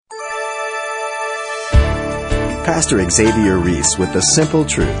Pastor Xavier Reese with the simple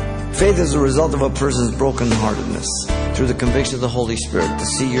truth. Faith is the result of a person's brokenheartedness through the conviction of the Holy Spirit to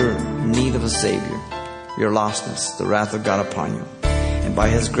see your need of a Savior, your lostness, the wrath of God upon you. And by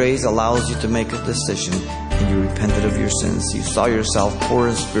His grace allows you to make a decision and you repented of your sins. You saw yourself poor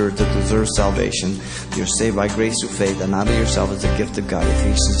in spirit to deserve salvation. You're saved by grace through faith and not of yourself as a gift of God.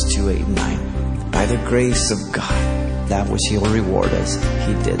 Ephesians 2:8-9. By the grace of God, that which He will reward us,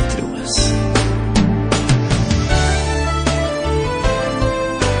 He did through us.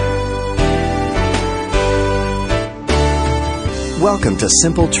 Welcome to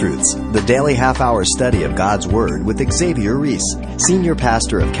Simple Truths, the daily half-hour study of God's Word with Xavier Reese, Senior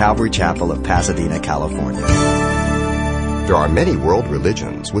Pastor of Calvary Chapel of Pasadena, California. There are many world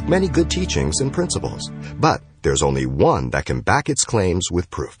religions with many good teachings and principles, but there's only one that can back its claims with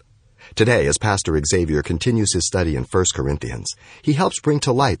proof. Today, as Pastor Xavier continues his study in 1 Corinthians, he helps bring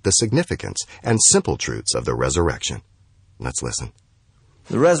to light the significance and simple truths of the resurrection. Let's listen.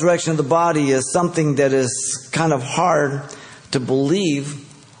 The resurrection of the body is something that is kind of hard to believe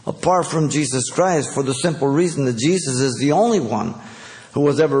apart from Jesus Christ, for the simple reason that Jesus is the only one who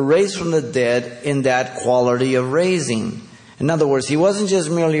was ever raised from the dead in that quality of raising. In other words, He wasn't just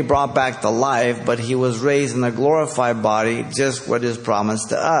merely brought back to life, but He was raised in a glorified body, just what is promised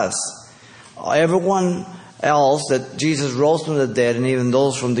to us. Everyone else that Jesus rose from the dead, and even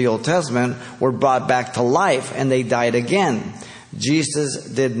those from the Old Testament, were brought back to life and they died again. Jesus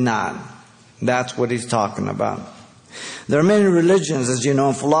did not. That's what He's talking about. There are many religions, as you know,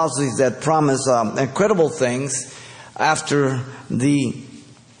 and philosophies that promise incredible things after the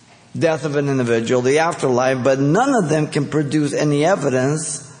death of an individual, the afterlife, but none of them can produce any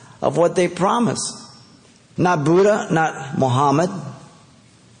evidence of what they promise. Not Buddha, not Muhammad,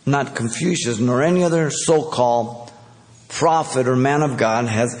 not Confucius, nor any other so-called prophet or man of God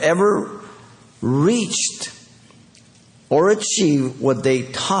has ever reached or achieved what they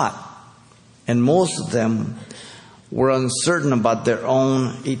taught. And most of them were uncertain about their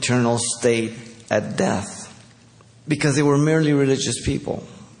own eternal state at death because they were merely religious people.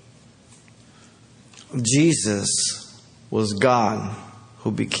 Jesus was God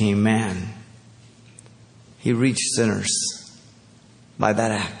who became man. He reached sinners by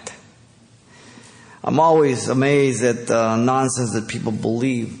that act. I'm always amazed at the nonsense that people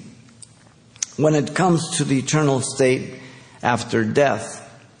believe when it comes to the eternal state after death,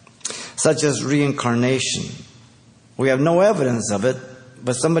 such as reincarnation. We have no evidence of it,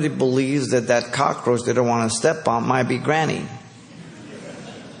 but somebody believes that that cockroach they don't want to step on might be Granny.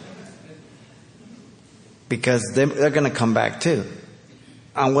 Because they're going to come back too.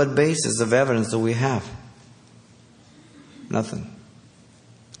 On what basis of evidence do we have? Nothing.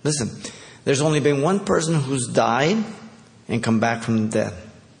 Listen, there's only been one person who's died and come back from the dead.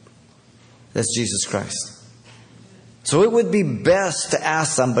 That's Jesus Christ. So it would be best to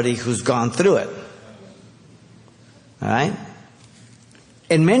ask somebody who's gone through it. All right?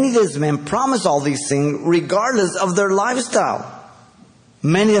 And many of these men promise all these things regardless of their lifestyle.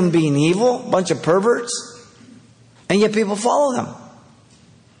 Many of them being evil, a bunch of perverts, and yet people follow them.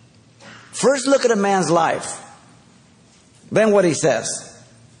 First look at a man's life, then what he says.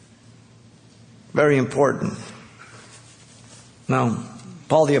 Very important. Now,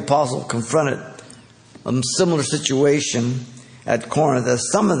 Paul the Apostle confronted a similar situation at Corinth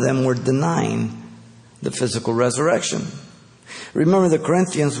as some of them were denying the physical resurrection. Remember, the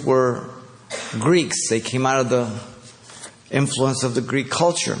Corinthians were Greeks. They came out of the influence of the Greek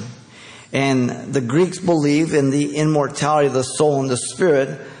culture. And the Greeks believed in the immortality of the soul and the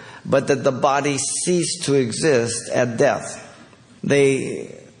spirit, but that the body ceased to exist at death.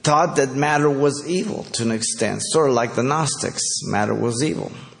 They taught that matter was evil to an extent, sort of like the Gnostics. Matter was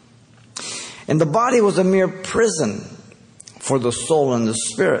evil. And the body was a mere prison for the soul and the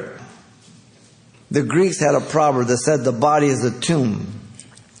spirit. The Greeks had a proverb that said the body is a tomb.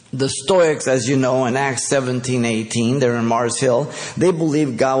 The Stoics, as you know, in Acts 17:18, they're in Mars Hill, they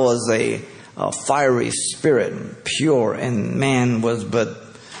believed God was a fiery spirit, pure, and man was but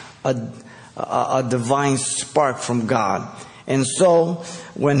a divine spark from God. And so,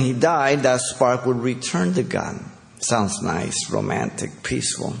 when he died, that spark would return to God. Sounds nice, romantic,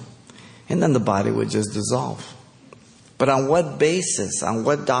 peaceful. And then the body would just dissolve. But on what basis? On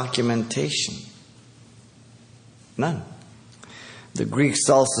what documentation? None. The Greek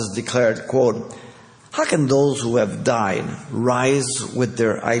Celsus declared, quote, "How can those who have died rise with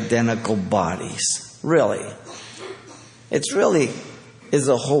their identical bodies?" Really? It's really is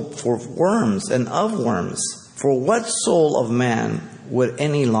a hope for worms and of worms. For what soul of man would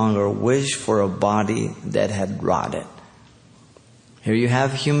any longer wish for a body that had rotted? Here you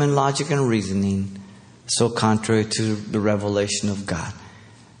have human logic and reasoning so contrary to the revelation of God.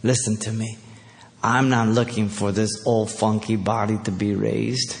 Listen to me. I'm not looking for this old funky body to be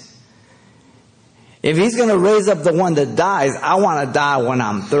raised. If He's going to raise up the one that dies, I want to die when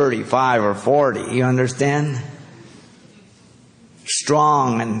I'm 35 or 40. You understand?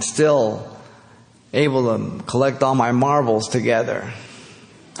 Strong and still able to collect all my marbles together.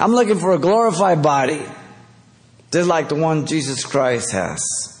 I'm looking for a glorified body, just like the one Jesus Christ has.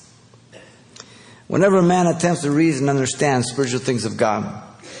 Whenever a man attempts to reason and understand spiritual things of God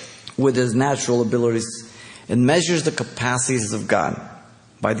with his natural abilities and measures the capacities of God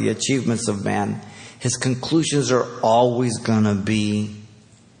by the achievements of man, his conclusions are always going to be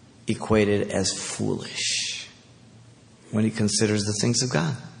equated as foolish when he considers the things of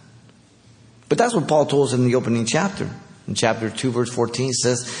God. But that's what Paul told us in the opening chapter. In chapter 2, verse 14, he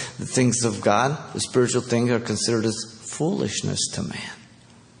says, the things of God, the spiritual things, are considered as foolishness to man,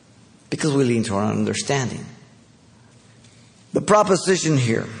 because we lean to our understanding. The proposition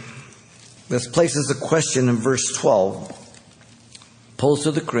here that places the question in verse 12, posed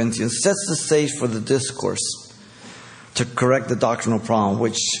to the Corinthians, sets the stage for the discourse to correct the doctrinal problem,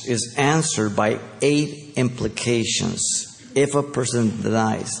 which is answered by 8 implications if a person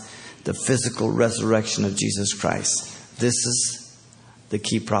denies the physical resurrection of Jesus Christ. This is the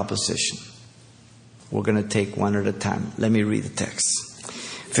key proposition. We're going to take one at a time. Let me read the text.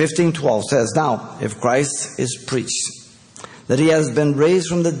 15:12 says, now, if Christ is preached that He has been raised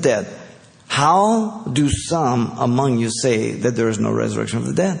from the dead, how do some among you say that there is no resurrection of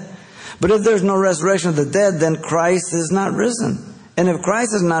the dead? But if there is no resurrection of the dead, then Christ is not risen. And if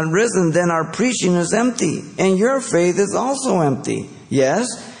Christ is not risen, then our preaching is empty, and your faith is also empty. Yes,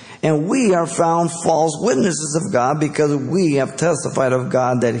 and we are found false witnesses of God, because we have testified of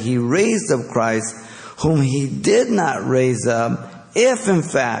God that He raised up Christ, whom He did not raise up, if in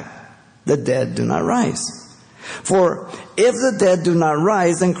fact the dead do not rise. For if the dead do not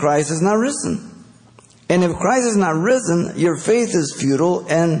rise, then Christ is not risen. And if Christ is not risen, your faith is futile,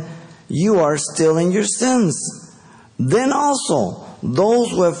 and you are still in your sins. Then also those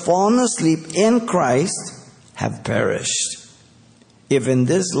who have fallen asleep in Christ have perished. If in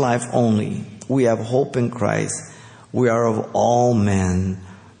this life only we have hope in Christ, we are of all men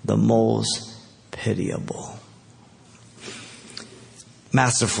the most pitiable.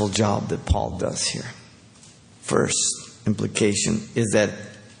 Masterful job that Paul does here. First implication is that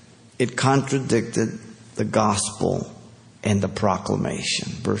it contradicted the gospel and the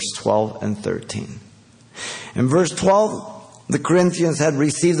proclamation. Verse 12 and 13. In verse 12, the Corinthians had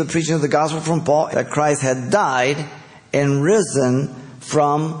received the preaching of the gospel from Paul, that Christ had died and risen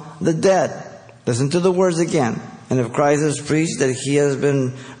from the dead. Listen to the words again. And if Christ is preached that He has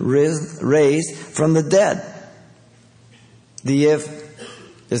been raised from the dead. The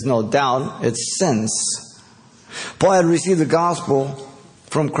if is no doubt, it's since. Paul had received the gospel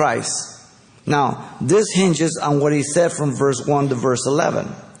from Christ. Now, this hinges on what he said from verse 1 to verse 11.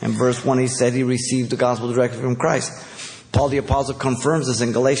 In verse 1 he said he received the gospel directly from Christ. Paul the Apostle confirms this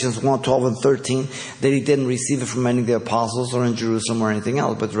in Galatians 1, 12 and 13, that he didn't receive it from any of the apostles or in Jerusalem or anything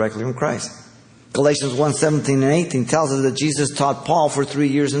else, but directly from Christ. Galatians 1, 17 and 18 tells us that Jesus taught Paul for 3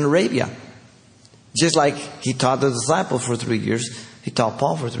 years in Arabia. Just like He taught the disciples for 3 years, He taught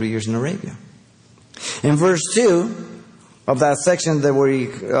Paul for 3 years in Arabia. In verse 2 of that section where he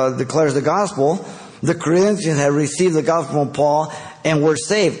declares the gospel, the Corinthians had received the gospel from Paul and were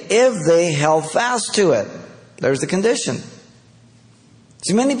saved if they held fast to it. There's the condition.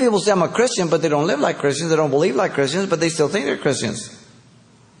 See, many people say, I'm a Christian, but they don't live like Christians. They don't believe like Christians, but they still think they're Christians.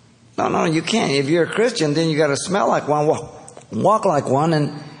 No, you can't. If you're a Christian, then you got to smell like one, walk like one,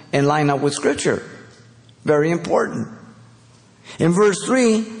 and line up with Scripture. Very important. In verse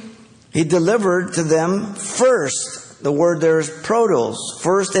 3, he delivered to them first. The word there is protos.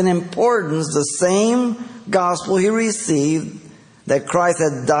 First in importance, the same gospel he received, that Christ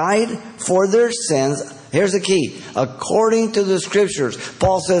had died for their sins. Here's the key. According to the Scriptures,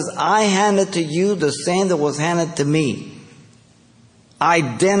 Paul says, I handed to you the same that was handed to me.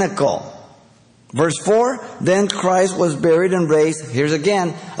 Identical. Verse 4, then Christ was buried and raised. Here's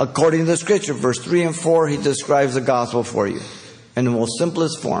again, according to the Scripture. Verse 3 and 4, he describes the gospel for you in the most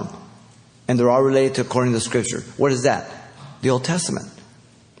simplest form. And they're all related to according to the Scripture. What is that? The Old Testament.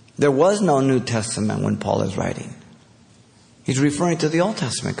 There was no New Testament when Paul is writing. He's referring to the Old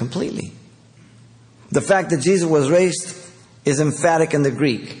Testament completely. The fact that Jesus was raised is emphatic in the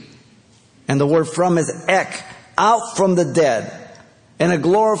Greek. And the word from is ek, out from the dead. In a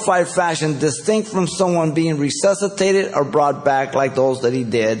glorified fashion, distinct from someone being resuscitated or brought back like those that he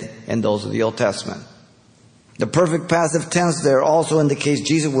did in those of the Old Testament. The perfect passive tense there also indicates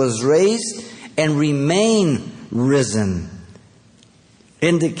Jesus was raised and remain risen,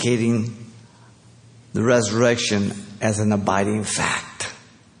 indicating the resurrection as an abiding fact.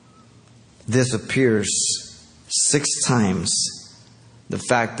 This appears 6 times. The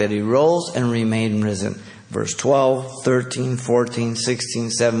fact that he rose and remained risen. Verse 12, 13, 14, 16,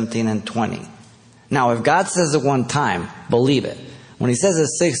 17, and 20. Now, if God says it one time, believe it. When he says it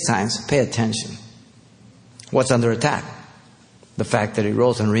 6 times, pay attention. What's under attack? The fact that he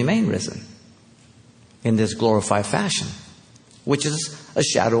rose and remained risen in this glorified fashion, which is a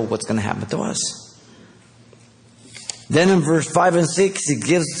shadow of what's going to happen to us. Then in verse 5 and 6, he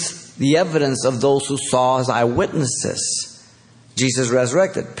gives the evidence of those who saw as eyewitnesses. Jesus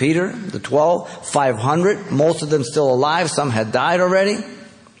resurrected. Peter, the 12, 500, most of them still alive. Some had died already.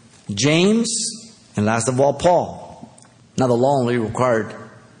 James, and last of all, Paul. Now the law only required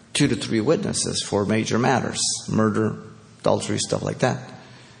 2 to 3 witnesses for major matters. Murder, adultery, stuff like that.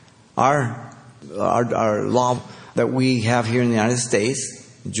 Our law that we have here in the United States,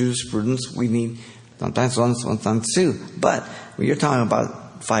 jurisprudence, we need sometimes one, sometimes 2. But when you're talking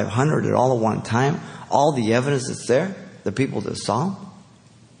about 500 at all at one time, all the evidence that's there, the people that saw,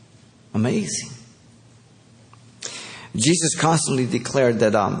 amazing. Jesus constantly declared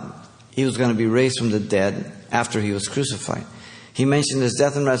that he was going to be raised from the dead after he was crucified. He mentioned his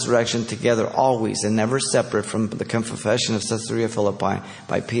death and resurrection together always and never separate from the confession of Caesarea Philippi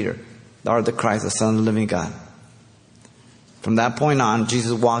by Peter. Thou art the Christ, the Son of the living God. From that point on,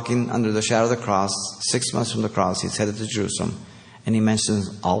 Jesus walking under the shadow of the cross, 6 months from the cross, he's headed to Jerusalem, and he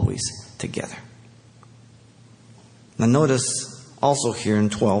mentions always together. Now notice also here in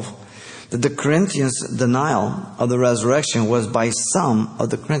 12 that the Corinthians' denial of the resurrection was by some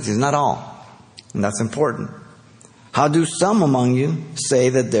of the Corinthians, not all. And that's important. How do some among you say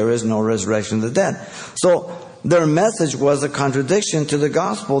that there is no resurrection of the dead? So their message was a contradiction to the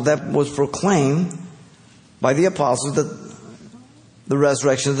gospel that was proclaimed by the apostles, that the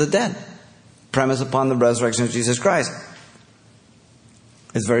resurrection of the dead, premised upon the resurrection of Jesus Christ.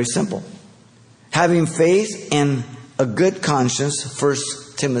 It's very simple. Having faith in a good conscience, 1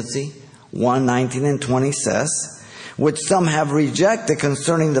 Timothy 1, 19 and 20 says, which some have rejected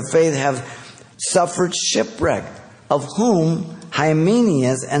concerning the faith, have suffered shipwreck, of whom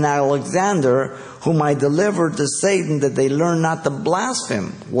Hymenaeus and Alexander, whom I delivered to Satan, that they learn not to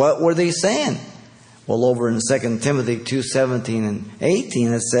blaspheme. What were they saying? Well, over in 2 Timothy 2, 17 and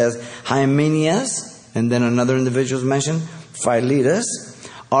 18, it says, Hymenaeus, and then another individual is mentioned, Philetus,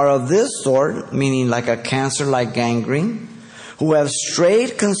 are of this sort, meaning like a cancer, like gangrene, who have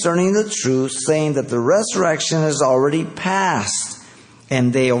strayed concerning the truth, saying that the resurrection is already past,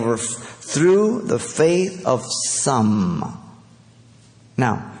 and they overthrew the faith of some.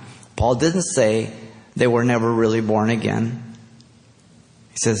 Now, Paul didn't say they were never really born again.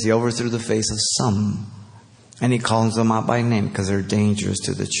 He says he overthrew the faith of some, and he calls them out by name because they're dangerous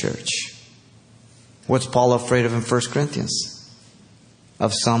to the church. What's Paul afraid of in 1 Corinthians?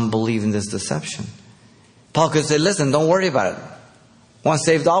 Of some believing this deception. Paul could say, listen, don't worry about it. Once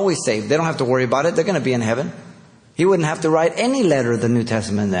saved, always saved. They don't have to worry about it. They're going to be in heaven. He wouldn't have to write any letter of the New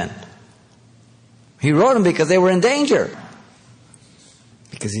Testament then. He wrote them because they were in danger.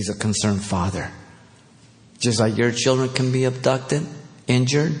 Because he's a concerned father. Just like your children can be abducted,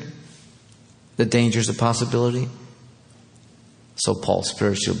 injured, the danger is a possibility. So Paul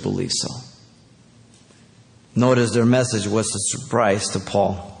spiritually believes so. Notice their message was a surprise to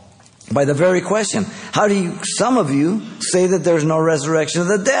Paul. By the very question, how do some of you say that there's no resurrection of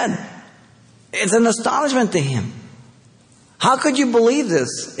the dead? It's an astonishment to him. How could you believe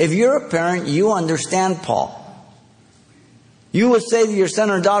this? If you're a parent, you understand Paul. You would say to your son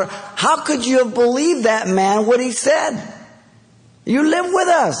or daughter, how could you have believed that man, what he said? You live with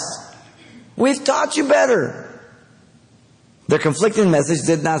us. We've taught you better. The conflicting message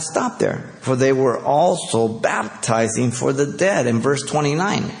did not stop there, for they were also baptizing for the dead in verse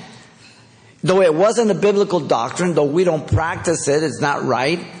 29. Though it wasn't a biblical doctrine, though we don't practice it, it's not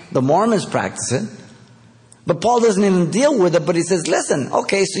right. The Mormons practice it. But Paul doesn't even deal with it, but he says, listen,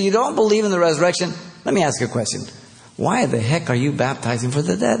 okay, so you don't believe in the resurrection. Let me ask you a question. Why the heck are you baptizing for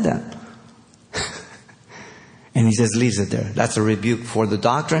the dead then? And he just leaves it there. That's a rebuke for the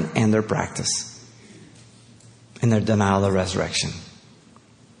doctrine and their practice. And their denial of the resurrection.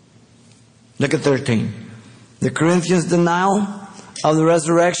 Look at 13. The Corinthians' denial of the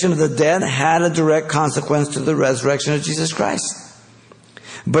resurrection of the dead had a direct consequence to the resurrection of Jesus Christ.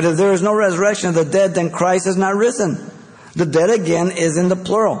 But if there is no resurrection of the dead, then Christ has not risen. The dead again is in the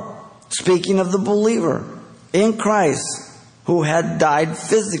plural, speaking of the believer in Christ who had died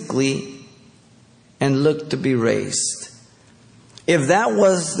physically and looked to be raised. If that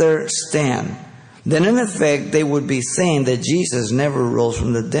was their stand, then in effect they would be saying that Jesus never rose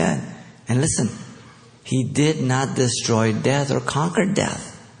from the dead. And listen, He did not destroy death or conquer death.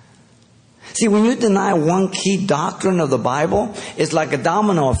 See, when you deny one key doctrine of the Bible, it's like a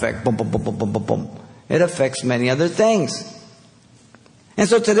domino effect. Boom, boom, boom, boom, boom, boom, boom. It affects many other things. And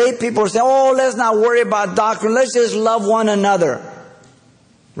so today people are saying, oh, let's not worry about doctrine. Let's just love one another.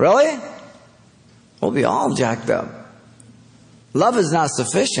 Really? We'll be all jacked up. Love is not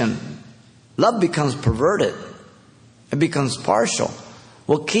sufficient. Love becomes perverted. It becomes partial.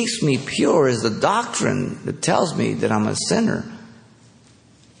 What keeps me pure is the doctrine that tells me that I'm a sinner.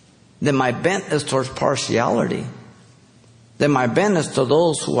 That my bent is towards partiality. That my bent is to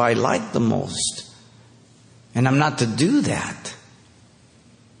those who I like the most. And I'm not to do that.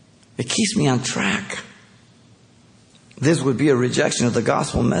 It keeps me on track. This would be a rejection of the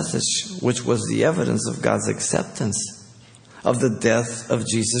gospel message, which was the evidence of God's acceptance of the death of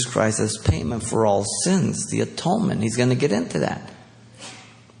Jesus Christ as payment for all sins, the atonement. He's going to get into that.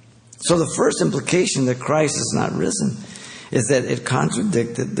 So the first implication that Christ is not risen is that it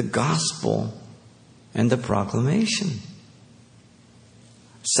contradicted the gospel and the proclamation.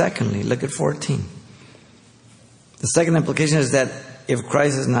 Secondly, look at 14. The second implication is that if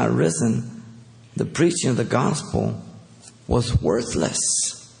Christ is not risen, the preaching of the gospel was worthless.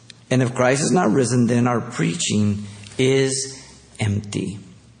 And if Christ is not risen, then our preaching is empty.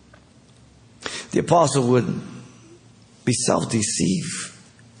 The apostle would be self-deceived,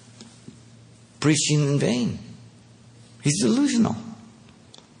 preaching in vain. He's delusional.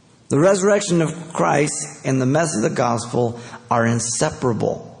 The resurrection of Christ and the message of the gospel are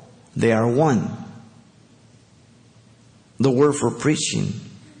inseparable. They are one. The word for preaching,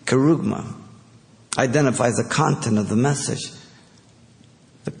 kerugma, identifies the content of the message.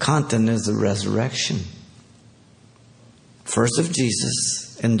 The content is the resurrection. First of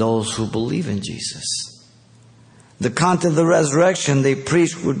Jesus and those who believe in Jesus. The content of the resurrection they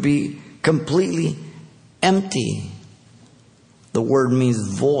preached would be completely empty. The word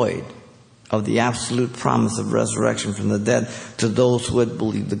means void of the absolute promise of resurrection from the dead to those who had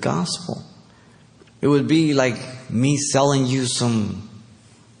believed the gospel. It would be like me selling you some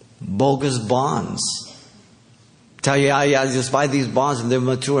bogus bonds. Tell you, yeah, just buy these bonds and they're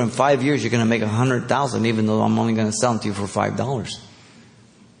mature. In 5 years, you're going to make $100,000, even though I'm only going to sell them to you for $5.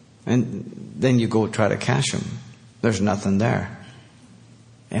 And then you go try to cash them. There's nothing there.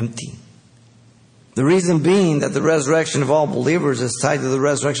 Empty. The reason being that the resurrection of all believers is tied to the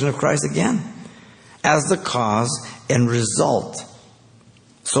resurrection of Christ again, as the cause and result.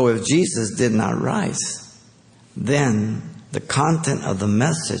 So if Jesus did not rise, then the content of the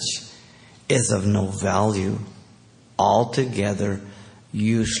message is of no value, altogether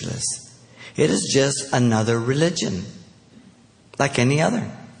useless. It is just another religion, like any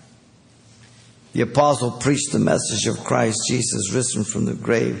other. The apostle preached the message of Christ Jesus risen from the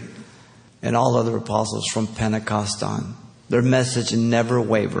grave, and all other apostles from Pentecost on. Their message never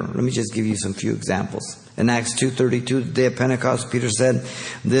wavered. Let me just give you some few examples. In Acts 2:32, the day of Pentecost, Peter said,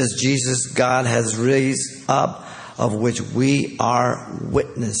 "This Jesus God has raised up, of which we are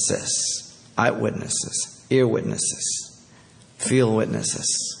witnesses." Eyewitnesses, ear witnesses, field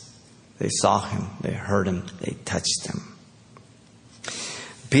witnesses. They saw him, they heard him, they touched him.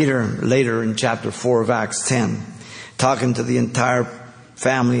 Peter, later in chapter 4 of Acts 10, talking to the entire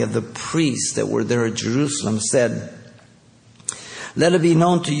family of the priests that were there at Jerusalem, said, "Let it be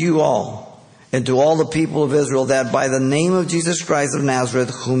known to you all and to all the people of Israel that by the name of Jesus Christ of Nazareth,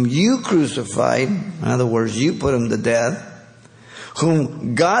 whom you crucified," in other words, you put him to death,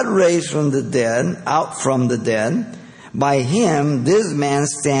 "whom God raised from the dead, out from the dead, by him this man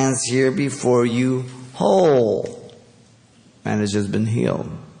stands here before you whole." Man has just been healed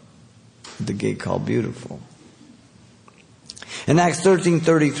at the gate called Beautiful. In Acts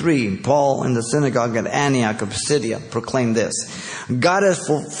 13:33, Paul in the synagogue at Antioch of Pisidia proclaimed this: "God has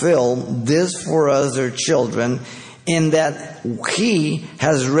fulfilled this for us, their children, in that he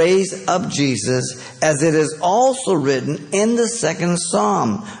has raised up Jesus, as it is also written in the second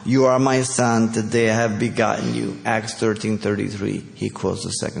Psalm, 'You are my son, today I have begotten you.'" Acts 13:33, he quotes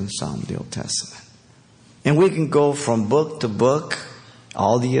the second Psalm, the Old Testament. And we can go from book to book.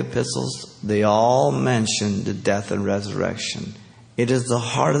 All the epistles, they all mention the death and resurrection. It is the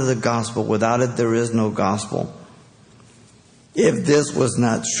heart of the gospel. Without it, there is no gospel. If this was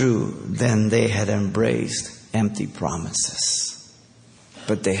not true, then they had embraced empty promises.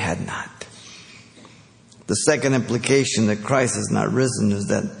 But they had not. The second implication that Christ has not risen is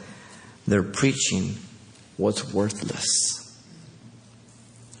that their preaching was worthless.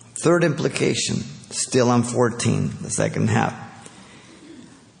 Third implication, still on 14, the second half.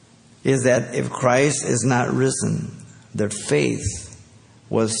 is that if Christ is not risen, their faith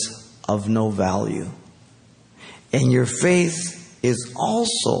was of no value. And your faith is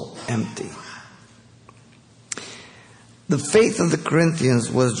also empty. The faith of the Corinthians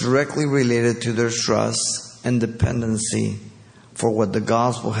was directly related to their trust and dependency for what the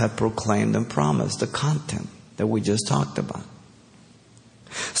gospel had proclaimed and promised, the content that we just talked about.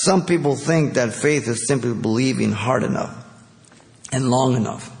 Some people think that faith is simply believing hard enough and long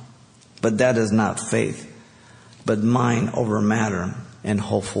enough, but that is not faith, but mind over matter and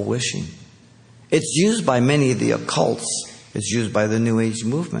hopeful wishing. It's used by many of the occults. It's used by the New Age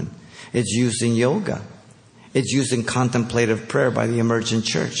movement. It's used in yoga. It's used in contemplative prayer by the emergent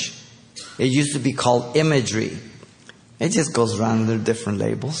church. It used to be called imagery. It just goes around under different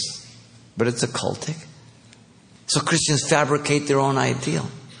labels, but it's occultic. So Christians fabricate their own ideal.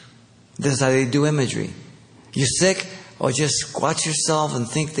 This is how they do imagery. You sick? Or just watch yourself and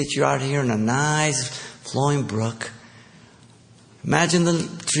think that you're out here in a nice flowing brook. Imagine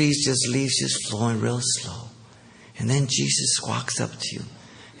the trees, just leaves just flowing real slow. And then Jesus walks up to you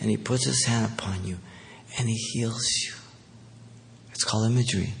and He puts His hand upon you and He heals you. It's called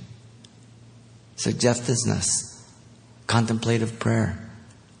imagery. Suggestiveness, contemplative prayer,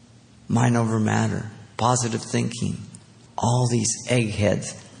 mind over matter, positive thinking. All these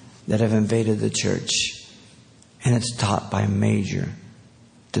eggheads that have invaded the church. And it's taught by major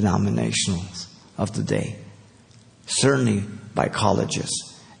denominationals of the day. Certainly by colleges.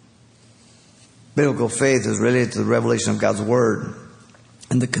 Biblical faith is related to the revelation of God's Word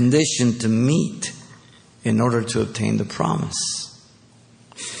and the condition to meet in order to obtain the promise.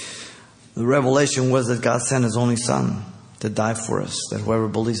 The revelation was that God sent His only Son to die for us, that whoever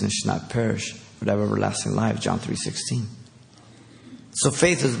believes in Him should not perish, but have everlasting life, John 3:16. So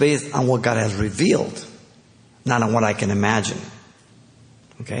faith is based on what God has revealed, not on what I can imagine.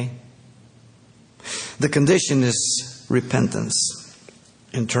 Okay? The condition is repentance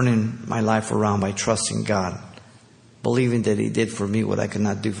and turning my life around by trusting God, believing that He did for me what I could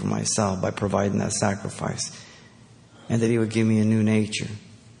not do for myself by providing that sacrifice, and that He would give me a new nature,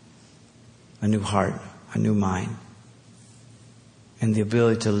 a new heart, a new mind, and the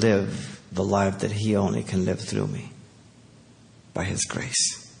ability to live the life that He only can live through me by His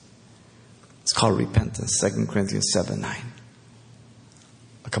grace. It's called repentance, 2 Corinthians 7:9.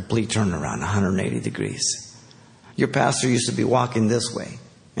 A complete turnaround, 180 degrees. Your pastor used to be walking this way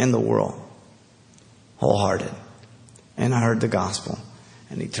in the world, wholehearted. And I heard the gospel,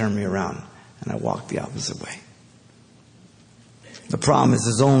 and he turned me around, and I walked the opposite way. The promise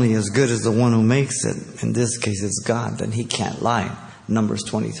is only as good as the one who makes it. In this case, it's God, then He can't lie. Numbers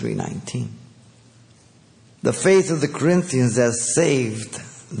 23:19. The faith of the Corinthians that saved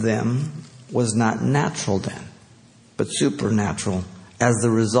them was not natural then, but supernatural as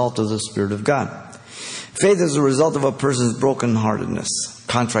the result of the Spirit of God. Faith is the result of a person's brokenheartedness,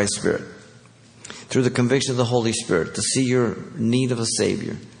 contrite spirit, through the conviction of the Holy Spirit, to see your need of a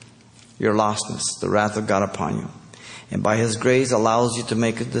Savior, your lostness, the wrath of God upon you. And by His grace allows you to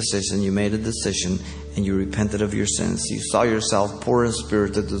make a decision. You made a decision and you repented of your sins. You saw yourself poor in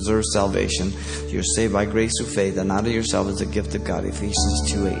spirit to deserve salvation. You're saved by grace through faith, and not of yourself is a gift of God.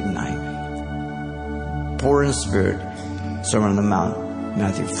 Ephesians 2:8-9. Poor in spirit, Sermon on the Mount,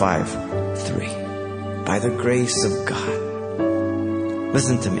 Matthew 5:3. By the grace of God.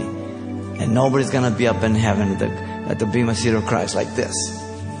 Listen to me. And nobody's going to be up in heaven at the Bema Seat of Christ like this.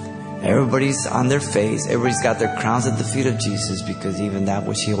 Everybody's on their face. Everybody's got their crowns at the feet of Jesus, because even that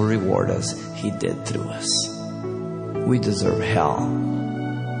which He will reward us, He did through us. We deserve hell.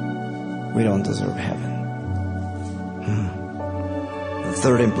 We don't deserve heaven. The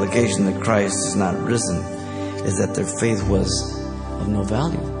third implication that Christ is not risen is that their faith was of no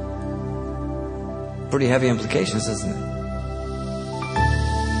value. Pretty heavy implications, isn't it?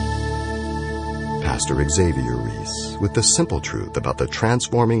 Pastor Xavier Reese with the simple truth about the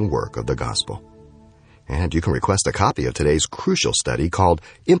transforming work of the gospel. And you can request a copy of today's crucial study called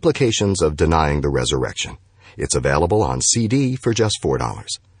Implications of Denying the Resurrection. It's available on CD for just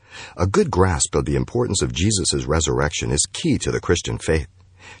 $4. A good grasp of the importance of Jesus' resurrection is key to the Christian faith.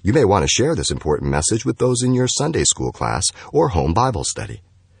 You may want to share this important message with those in your Sunday school class or home Bible study.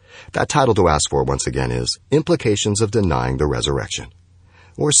 That title to ask for once again is Implications of Denying the Resurrection.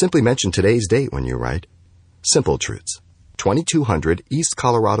 Or simply mention today's date when you write. Simple Truths, 2200 East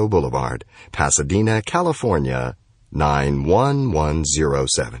Colorado Boulevard, Pasadena, California,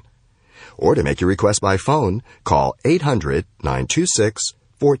 91107. Or to make your request by phone, call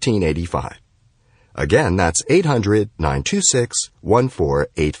 800-926-1485. Again, that's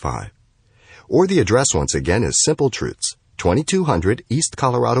 800-926-1485. Or the address once again is Simple Truths, 2200 East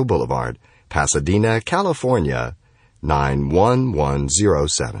Colorado Boulevard, Pasadena, California,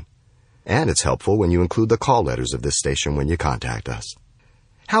 91107. And it's helpful when you include the call letters of this station when you contact us.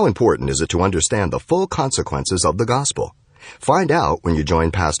 How important is it to understand the full consequences of the gospel? Find out when you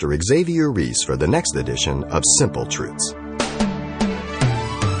join Pastor Xavier Reese for the next edition of Simple Truths.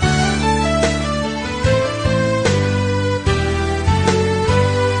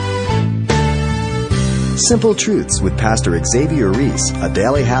 Simple Truths with Pastor Xavier Reese, a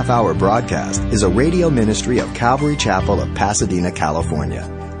daily half-hour broadcast, is a radio ministry of Calvary Chapel of Pasadena, California.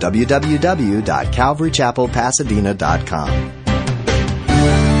 www.calvarychapelpasadena.com.